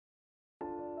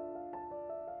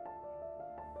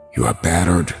You are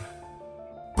battered,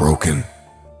 broken,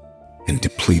 and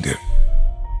depleted.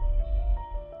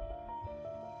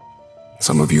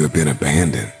 Some of you have been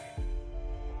abandoned.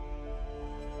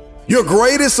 Your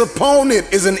greatest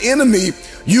opponent is an enemy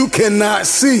you cannot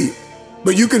see,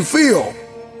 but you can feel.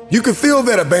 You can feel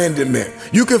that abandonment.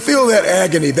 You can feel that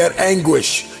agony, that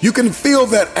anguish. You can feel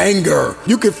that anger.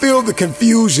 You can feel the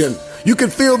confusion. You can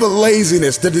feel the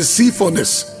laziness, the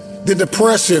deceitfulness, the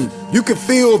depression. You can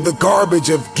feel the garbage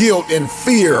of guilt and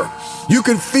fear. You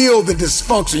can feel the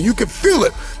dysfunction. You can feel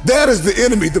it. That is the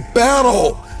enemy, the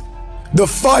battle, the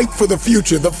fight for the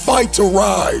future, the fight to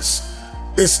rise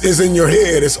is in your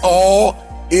head. It's all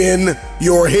in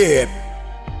your head.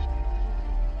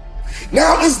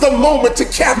 Now is the moment to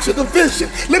capture the vision.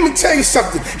 Let me tell you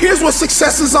something. Here's what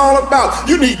success is all about.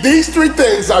 You need these three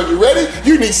things. Are you ready?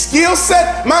 You need skill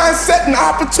set, mindset, and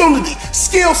opportunity.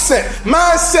 Skill set,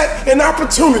 mindset, and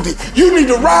opportunity. You need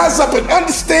to rise up and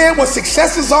understand what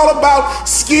success is all about.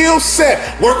 Skill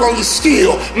set, work on your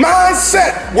skill.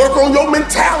 Mindset, work on your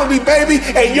mentality, baby,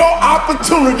 and your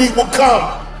opportunity will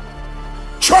come.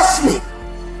 Trust me,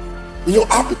 when your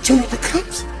opportunity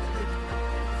comes,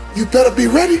 you better be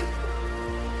ready.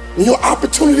 When your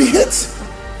opportunity hits,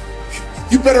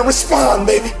 you better respond,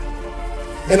 baby.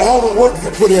 And all the work you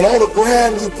put in, all the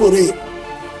grind you put in,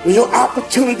 when your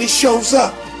opportunity shows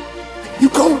up, you're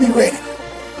gonna be ready.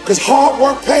 Because hard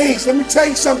work pays. Let me tell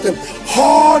you something.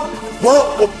 Hard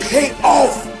work will pay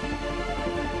off.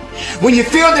 When you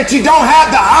feel that you don't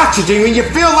have the oxygen, when you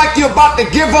feel like you're about to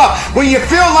give up, when you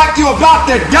feel like you're about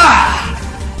to die,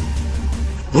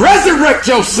 resurrect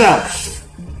yourself.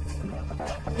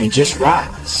 And just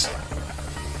rise.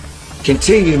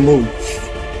 Continue to move.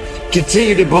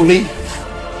 Continue to believe.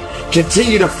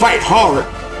 Continue to fight hard.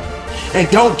 And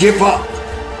don't give up.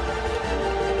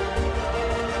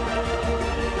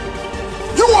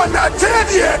 You are not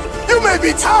dead yet. You may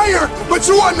be tired, but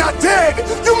you are not dead.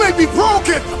 You may be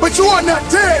broken, but you are not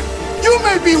dead. You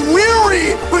may be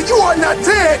weary, but you are not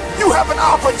dead. You have an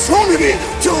opportunity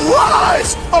to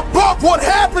rise above what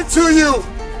happened to you.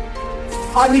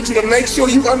 I need you to make sure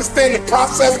you understand the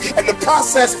process, and the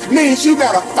process means you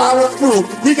gotta follow through.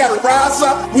 We gotta rise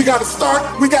up, we gotta start,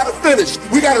 we gotta finish.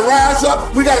 We gotta rise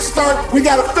up, we gotta start, we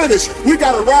gotta finish. We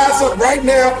gotta rise up right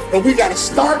now, and we gotta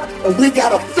start, and we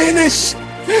gotta finish.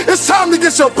 It's time to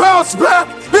get your bounce back,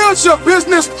 build your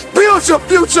business, build your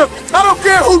future. I don't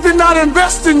care who did not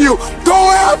invest in you. Go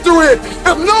after it.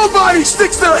 If nobody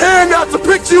sticks their hand out to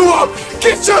pick you up,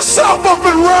 get yourself up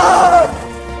and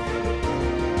run.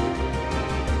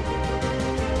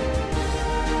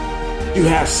 You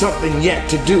have something yet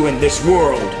to do in this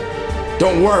world.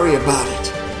 Don't worry about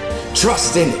it.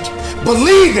 Trust in it.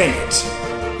 Believe in it.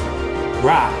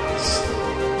 Rise.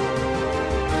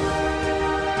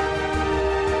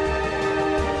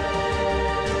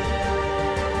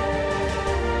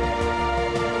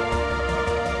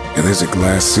 And there's a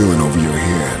glass ceiling over your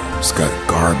head. It's got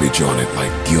garbage on it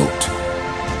like guilt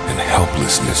and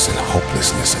helplessness and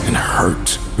hopelessness and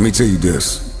hurt. Let me tell you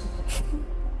this.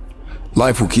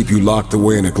 Life will keep you locked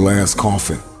away in a glass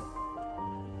coffin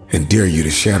and dare you to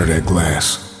shatter that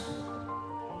glass.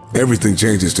 Everything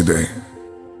changes today.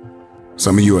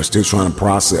 Some of you are still trying to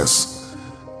process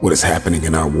what is happening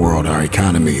in our world, our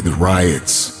economy, the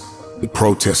riots, the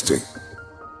protesting,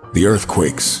 the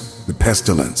earthquakes, the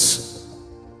pestilence,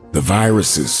 the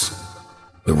viruses,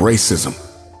 the racism,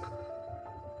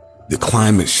 the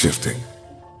climate shifting.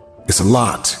 It's a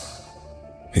lot.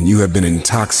 And you have been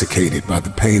intoxicated by the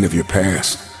pain of your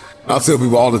past. I tell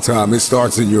people all the time, it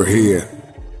starts in your head.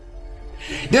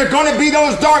 There are going to be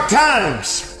those dark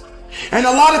times. And a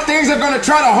lot of things are going to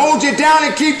try to hold you down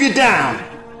and keep you down.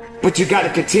 But you got to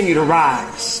continue to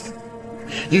rise.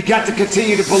 You got to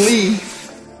continue to believe.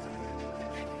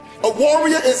 A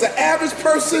warrior is an average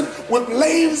person with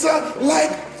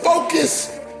laser-like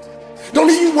focus. Don't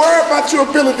even worry about your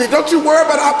ability. Don't you worry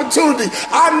about opportunity.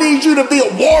 I need you to be a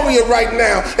warrior right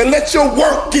now and let your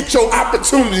work get your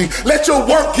opportunity. Let your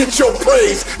work get your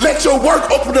praise. Let your work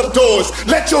open up doors.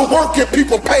 Let your work get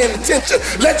people paying attention.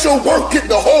 Let your work get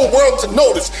the whole world to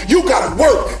notice. You gotta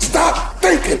work. Stop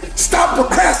thinking. Stop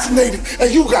procrastinating.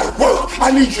 And you gotta work.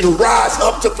 I need you to rise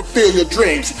up to fulfill your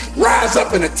dreams. Rise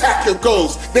up and attack your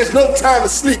goals. There's no time to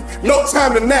sleep. No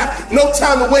time to nap. No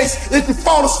time to waste. If you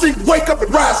fall asleep, wake up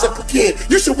and rise up again.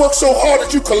 You should work so hard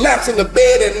that you collapse in the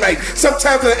bed at night.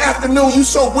 Sometimes in the afternoon, you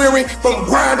so weary from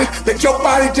grinding that your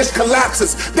body just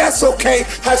collapses. That's okay.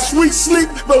 Have sweet sleep,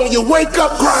 but when you wake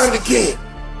up, grind again.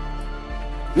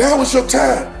 Now is your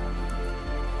time.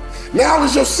 Now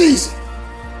is your season.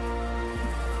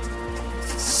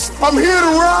 I'm here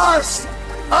to rise.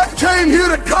 I came here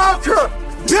to conquer.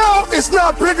 Doubt is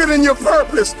not bigger than your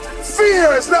purpose.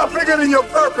 Fear is not bigger than your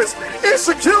purpose.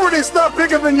 Insecurity is not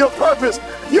bigger than your purpose.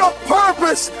 Your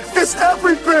purpose is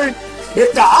everything.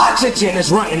 If the oxygen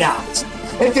is running out,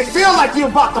 if you feel like you're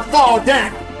about to fall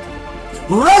down,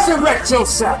 resurrect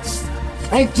yourself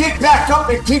and get back up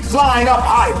and keep flying up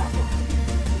higher.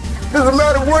 Doesn't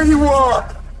matter where you are,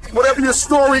 whatever your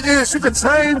story is, you can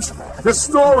change the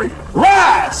story.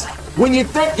 Rise when you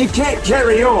think you can't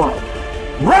carry on.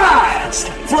 Rise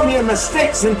from your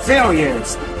mistakes and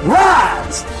failures.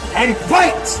 Rise and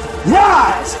fight.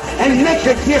 Rise and make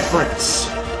a difference.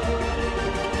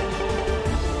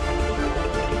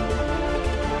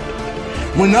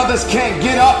 When others can't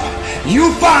get up,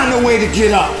 you find a way to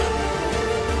get up.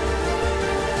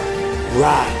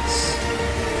 Rise.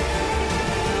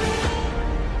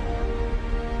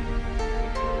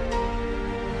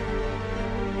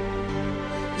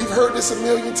 You've heard this a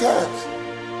million times,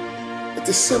 that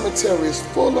the cemetery is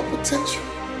full of potential.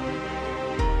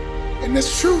 And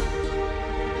that's true,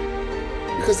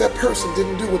 because that person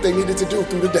didn't do what they needed to do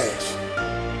through the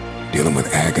dash. Dealing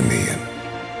with agony and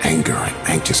anger and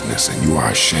anxiousness, and you are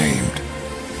ashamed.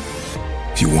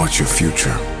 If you want your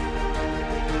future,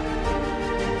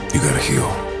 you gotta heal.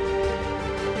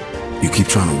 You keep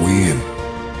trying to win,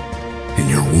 and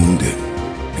you're wounded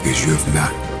because you have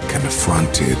not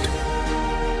confronted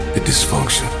the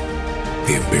dysfunction,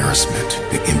 the embarrassment,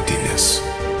 the emptiness,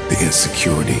 the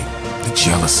insecurity, the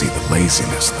jealousy, the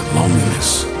laziness, the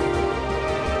loneliness.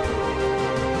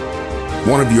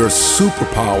 One of your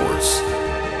superpowers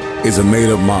is a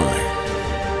made-up mind.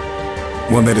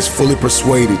 One that is fully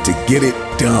persuaded to get it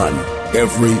done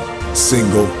every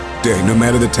single day, no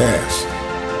matter the task.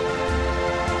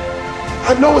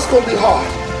 I know it's gonna be hard.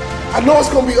 I know it's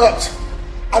gonna be ups.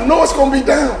 I know it's gonna be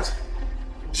downs.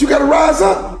 So you gotta rise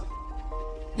up.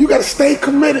 You gotta stay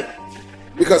committed,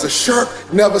 because a shark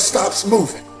never stops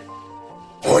moving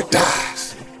or it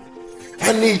dies.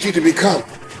 I need you to become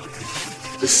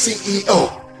the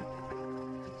CEO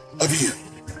of you.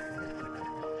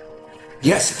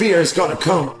 Yes, fear is gonna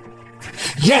come.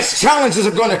 Yes, challenges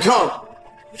are gonna come.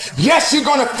 Yes, you're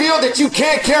gonna feel that you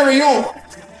can't carry on.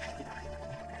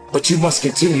 But you must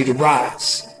continue to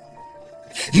rise.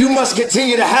 You must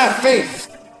continue to have faith.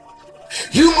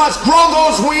 You must grow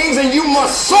those wings and you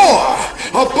must soar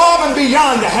above and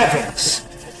beyond the heavens.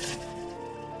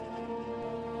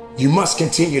 You must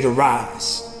continue to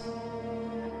rise.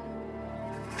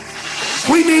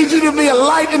 We need you to be a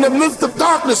light in the midst of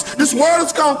darkness. This world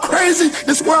has gone crazy.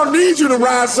 This world needs you to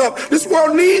rise up. This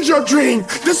world needs your dream.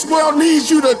 This world needs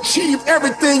you to achieve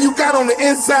everything you got on the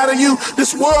inside of you.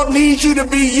 This world needs you to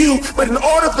be you. But in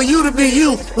order for you to be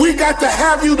you, we got to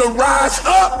have you to rise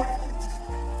up.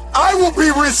 I will be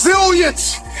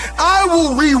resilient. I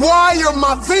will rewire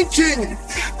my thinking.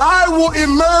 I will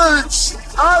emerge.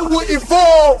 I will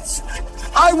evolve.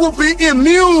 I will be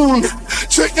immune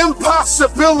to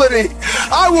impossibility.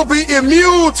 I will be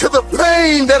immune to the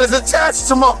pain that is attached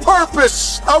to my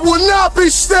purpose. I will not be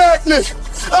stagnant.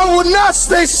 I will not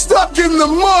stay stuck in the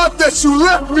mud that you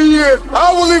left me in.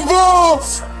 I will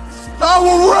evolve. I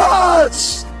will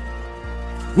rise.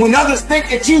 When others think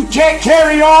that you can't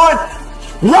carry on,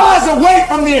 rise away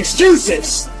from the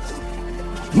excuses.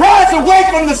 Rise away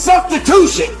from the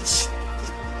substitutions.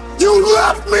 You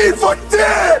left me for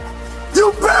dead.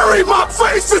 You buried my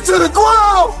face into the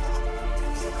ground.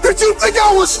 Did you think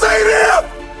I would stay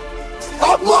there?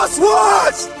 I must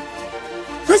rise.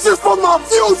 This is for my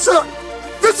future.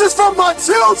 This is for my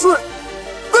children.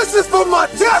 This is for my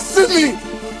destiny.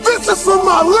 This is for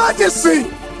my legacy.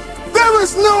 There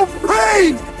is no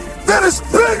pain that is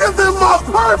bigger than my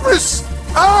purpose.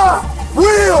 I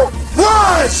will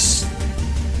rise.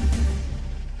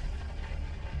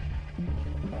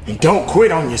 And don't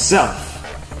quit on yourself.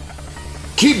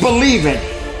 Keep believing.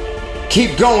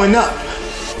 Keep going up.